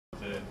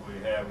That we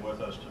have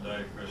with us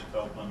today Chris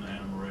Copeland,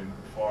 Anna Marie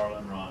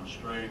McFarland, Ron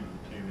Street,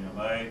 and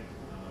TVMA.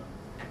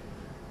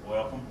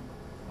 Welcome.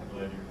 I'm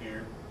glad you're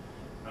here.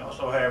 We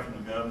also have from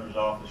the Governor's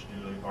Office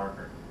Julie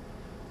Harker.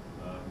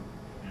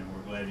 And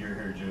we're glad you're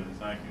here, Julie.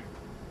 Thank you.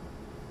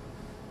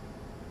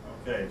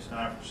 Okay, it's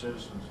time for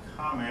citizens'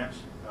 comments.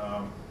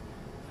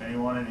 If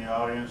anyone in the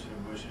audience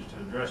who wishes to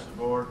address the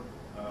board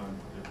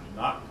that has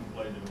not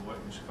completed a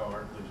witness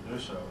card, please do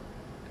so.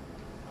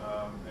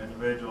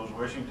 Individuals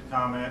wishing to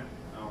comment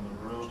on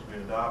the rules to be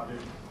adopted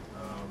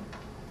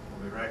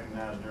will be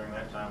recognized during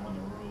that time when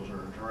the rules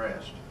are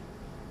addressed.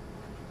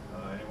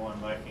 Anyone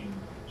making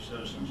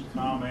citizens'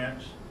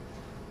 comments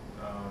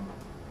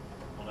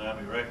will now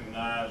be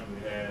recognized.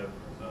 We have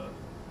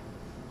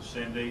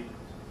Cindy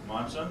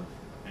Munson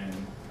and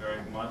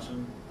Greg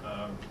Munson.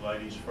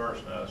 Ladies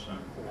first, I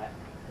assume.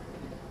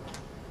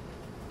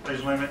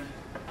 Please limit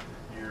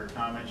your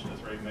comments to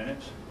 3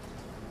 minutes,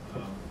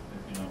 if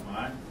you don't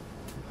mind.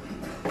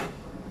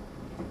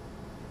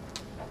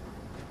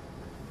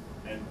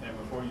 And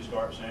before you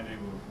start, Sandy,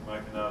 we'll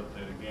make a note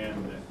that again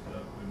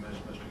that we miss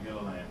Mr.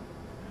 Gilliland,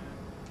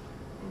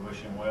 and we wish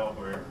him well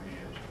wherever he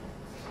is.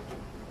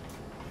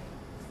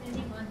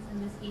 Cindy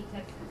Munson, Mesquite,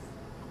 Texas.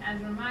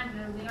 As a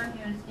reminder, we are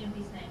here in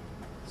Stimpy's name.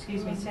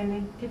 Excuse me,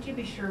 Cindy, could you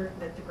be sure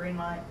that the green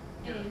light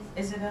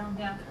is it on?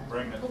 Yeah.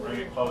 Bring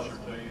it closer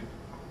to you.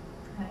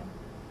 Okay.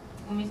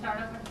 When we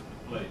start over?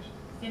 Please.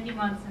 Cindy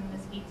Munson,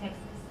 Mesquite, Texas.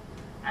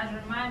 As a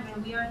reminder,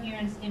 we are here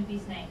in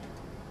Stimpy's name.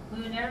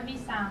 We will never be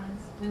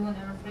silenced. We will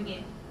never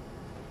forget.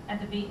 At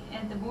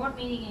the board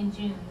meeting in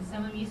June,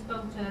 some of you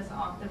spoke to us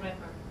off the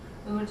record.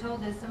 We were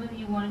told that some of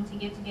you wanted to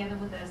get together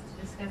with us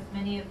to discuss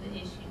many of the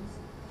issues.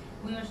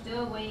 We are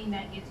still awaiting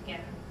that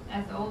get-together.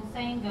 As the old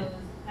saying goes,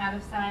 out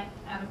of sight,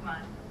 out of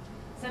mind.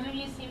 Some of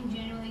you seem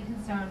genuinely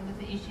concerned with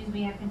the issues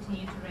we have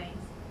continued to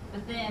raise.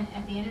 But then,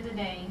 at the end of the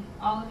day,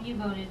 all of you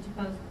voted to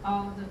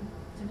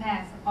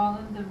pass all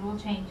of the rule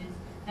changes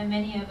that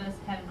many of us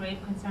had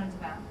grave concerns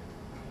about.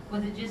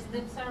 Was it just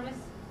lip service?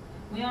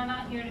 We are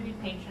not here to be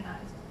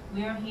patronized.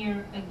 We are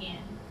here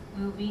again.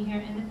 We will be here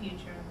in the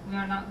future. We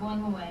are not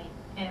going away,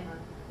 ever,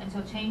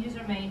 until changes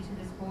are made to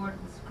this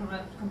board's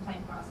corrupt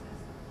complaint process.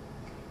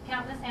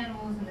 Countless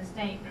animals in the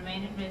state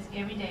remain at risk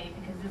every day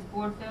because this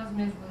board fails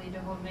miserably to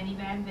hold many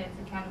bad vets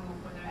accountable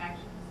for their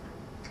actions.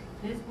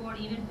 This board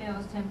even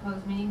fails to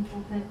impose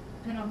meaningful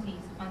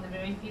penalties on the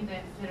very few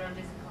vets that are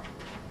disciplined.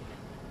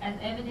 As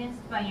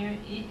evidenced by your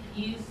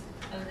use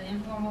of the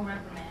informal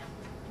reprimand,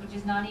 which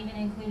is not even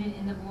included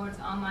in the board's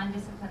online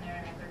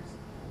disciplinary records,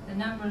 the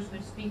numbers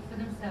which speak for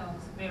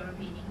themselves bear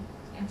repeating.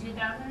 In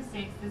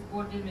 2006, this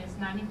board dismissed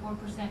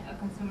 94% of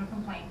consumer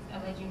complaints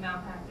alleging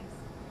malpractice.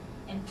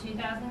 In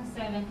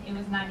 2007, it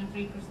was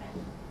 93%.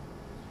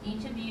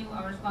 Each of you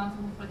are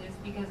responsible for this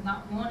because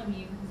not one of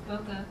you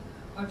spoke up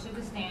or took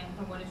a stand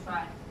for what is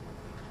right.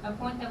 A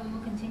point that we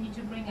will continue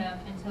to bring up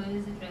until it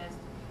is addressed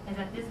is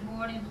that this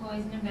board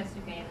employs an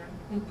investigator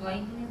who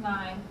blatantly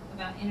lied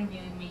about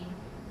interviewing me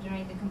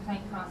during the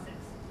complaint process.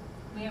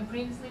 We have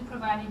previously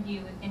provided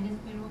you with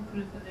indisputable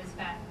proof of this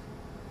fact.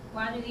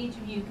 Why do each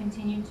of you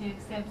continue to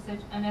accept such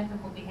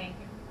unethical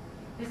behavior?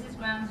 This is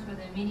grounds for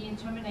the immediate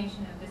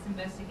termination of this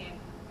investigator.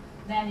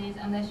 That is,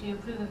 unless you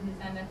approve of his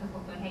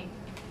unethical behavior,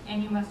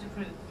 and you must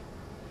approve.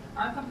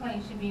 Our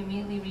complaint should be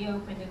immediately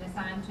reopened and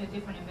assigned to a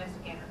different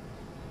investigator.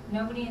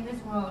 Nobody in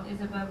this world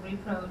is above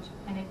reproach,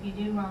 and if you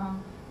do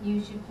wrong,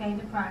 you should pay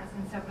the price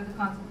and suffer the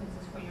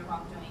consequences for your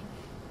wrongdoing.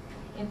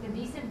 If the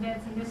decent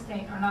vets in this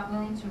state are not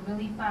willing to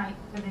really fight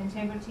for the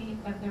integrity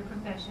of their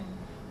profession,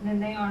 then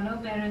they are no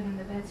better than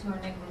the vets who are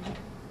negligent.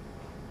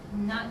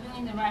 Not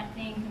doing the right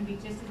thing can be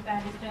just as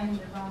bad as doing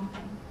the wrong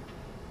thing.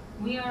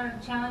 We are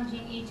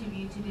challenging each of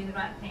you to do the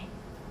right thing.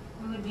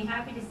 We would be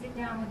happy to sit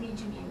down with each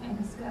of you and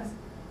discuss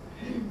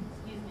excuse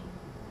me,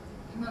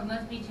 what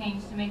must be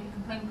changed to make the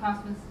complaint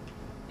process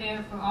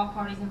fair for all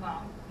parties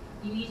involved.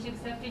 You each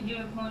accepted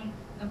your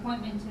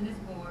appointment to this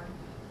board,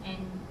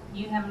 and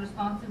you have a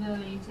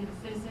responsibility to the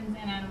citizens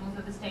and animals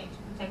of the state to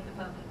protect the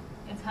public.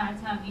 It's high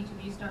time each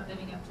of you start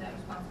living up to that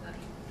responsibility.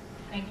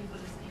 Thank you for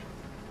listening.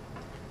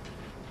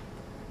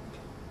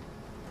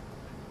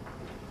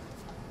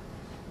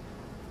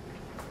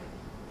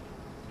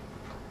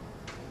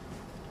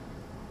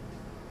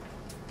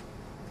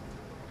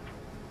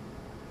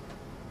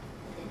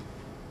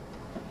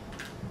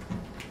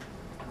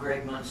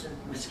 Greg Munson,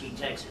 Mesquite,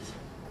 Texas.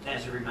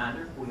 As a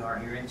reminder, we are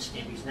here in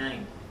Stimpy's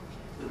name.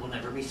 We will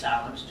never be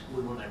silenced.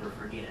 We will never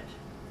forget.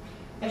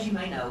 As you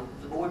may know,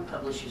 the board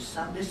publishes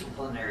some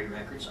disciplinary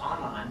records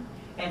online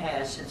and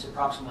has since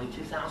approximately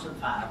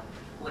 2005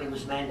 when it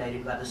was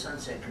mandated by the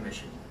Sunset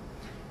Commission.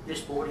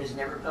 This board has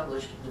never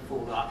published the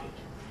full docket.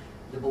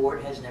 The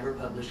board has never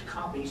published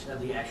copies of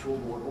the actual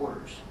board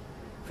orders.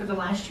 For the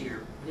last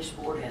year, this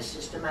board has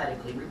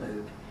systematically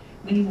removed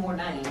many more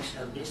names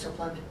of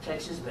disciplined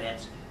Texas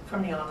vets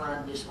from the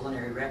online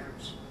disciplinary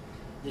records.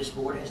 This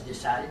board has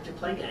decided to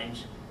play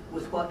games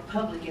with what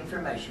public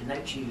information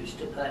they choose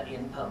to put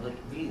in public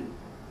view.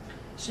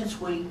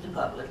 Since we, the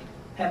public,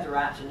 have the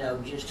right to know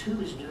just who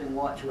is doing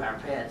what to our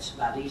pets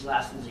by these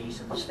licensees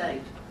of the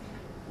state.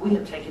 We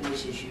have taken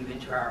this issue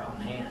into our own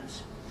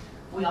hands.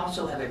 We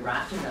also have a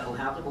right to know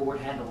how the board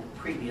handled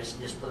previous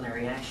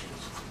disciplinary actions.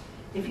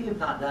 If you have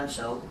not done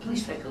so,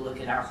 please take a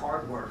look at our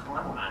hard work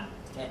online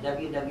at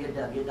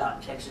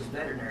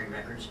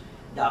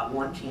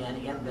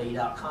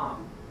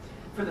www.texasveterinaryrecords.110mb.com.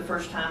 For the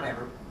first time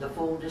ever, the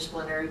full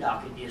disciplinary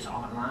docket is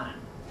online.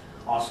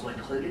 Also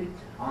included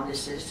on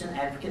this Citizen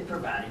Advocate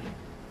Provided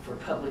for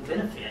Public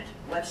Benefit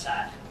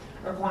website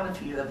are quite a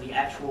few of the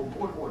actual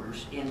board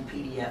orders in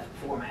PDF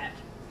format.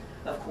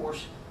 Of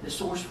course, the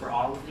source for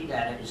all of the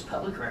data is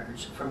public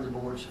records from the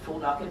board's full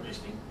docket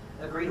listing,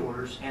 agreed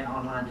orders, and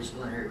online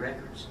disciplinary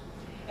records.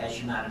 As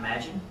you might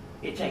imagine,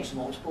 it takes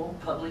multiple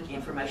public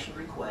information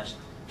requests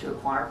to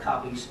acquire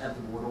copies of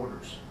the board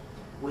orders.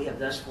 We have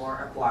thus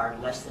far acquired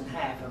less than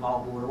half of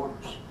all board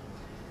orders.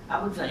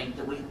 I would think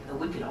that we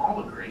could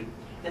all agree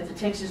that the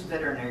Texas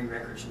Veterinary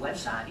Records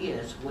website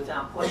is,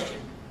 without question,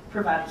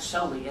 provided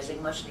solely as a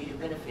much-needed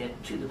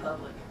benefit to the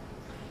public.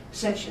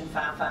 Section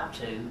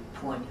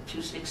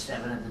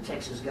 552.267 of the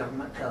Texas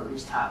Government Code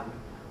is titled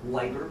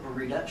Waiver or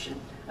Reduction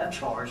of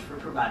Charge for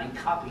Providing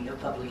Copy of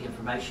Public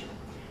Information.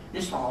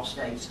 This law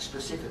states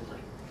specifically,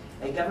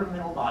 a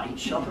governmental body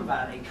shall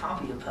provide a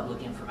copy of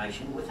public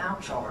information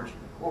without charge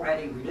or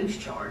at a reduced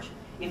charge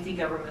if the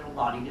governmental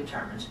body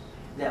determines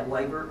that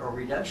waiver or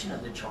reduction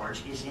of the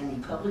charge is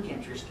in the public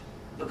interest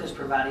because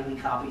providing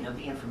the copy of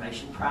the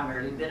information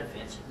primarily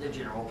benefits the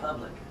general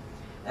public.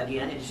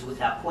 Again, it is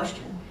without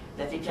question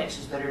that the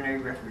Texas Veterinary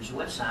Records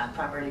website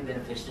primarily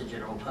benefits the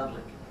general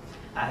public.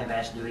 I have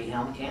asked Dewey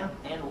Helmkamp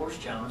and Loris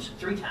Jones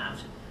 3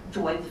 times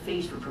to waive the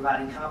fees for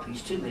providing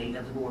copies to me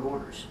of the board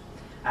orders.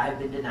 I have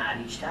been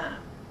denied each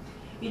time.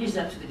 It is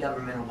up to the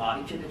governmental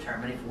body to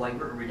determine if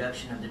waiver or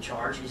reduction of the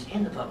charge is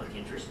in the public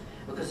interest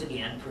because,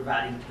 again,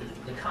 providing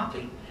the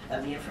copy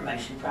of the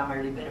information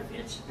primarily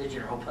benefits the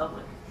general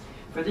public.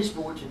 For this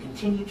board to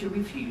continue to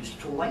refuse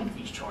to waive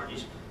these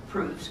charges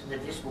proves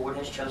that this board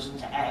has chosen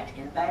to act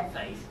in bad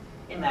faith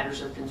in matters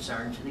of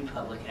concern to the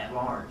public at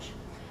large.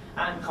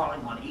 I am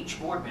calling on each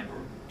board member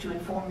to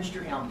inform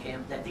Mr.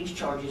 Helmkamp that these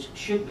charges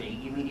should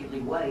be immediately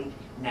waived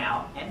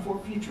now and for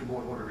future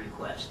board order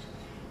requests.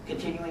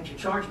 Continuing to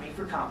charge me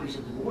for copies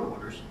of the board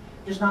orders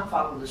does not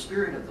follow the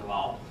spirit of the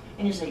law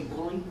and is a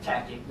bully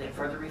tactic that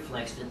further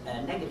reflects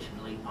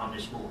negatively on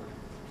this board.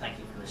 Thank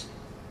you for listening.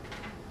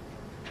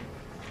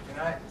 Can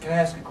I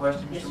ask a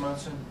question, Mr. Yes.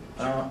 Munson?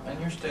 In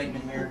your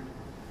statement here,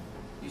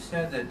 you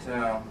said that,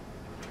 I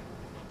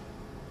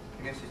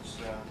guess it's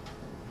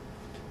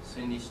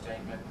Cindy's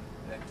statement,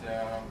 that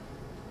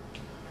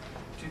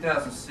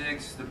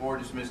 2006, the board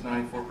dismissed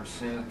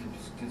 94% of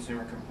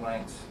consumer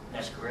complaints,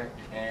 That's correct.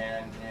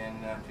 and in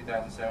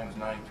 2007 it was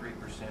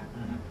 93%.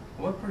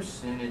 What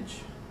percentage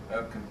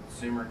of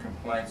consumer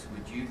complaints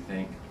would you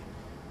think,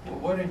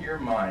 what in your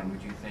mind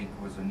would you think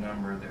was a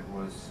number that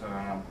was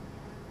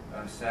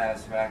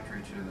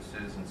satisfactory to the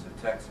citizens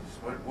of Texas?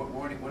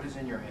 What is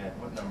in your head?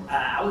 What number?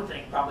 I would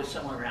think probably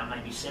somewhere around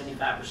maybe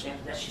 75%.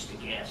 That's just a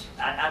guess.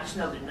 I just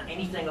know that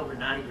anything over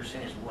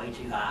 90% is way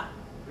too high.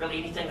 Really,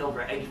 anything over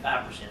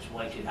 85% is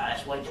way too high.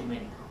 That's way too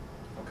many.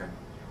 Okay.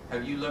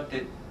 Have you looked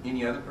at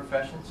any other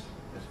professions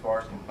as far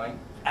as complaint?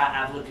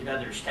 I've looked at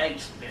other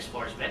states as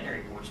far as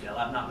veterinary boards go.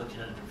 I've not looked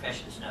at other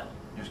professions, no.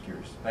 Just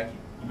curious. Thank you.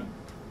 Mhm.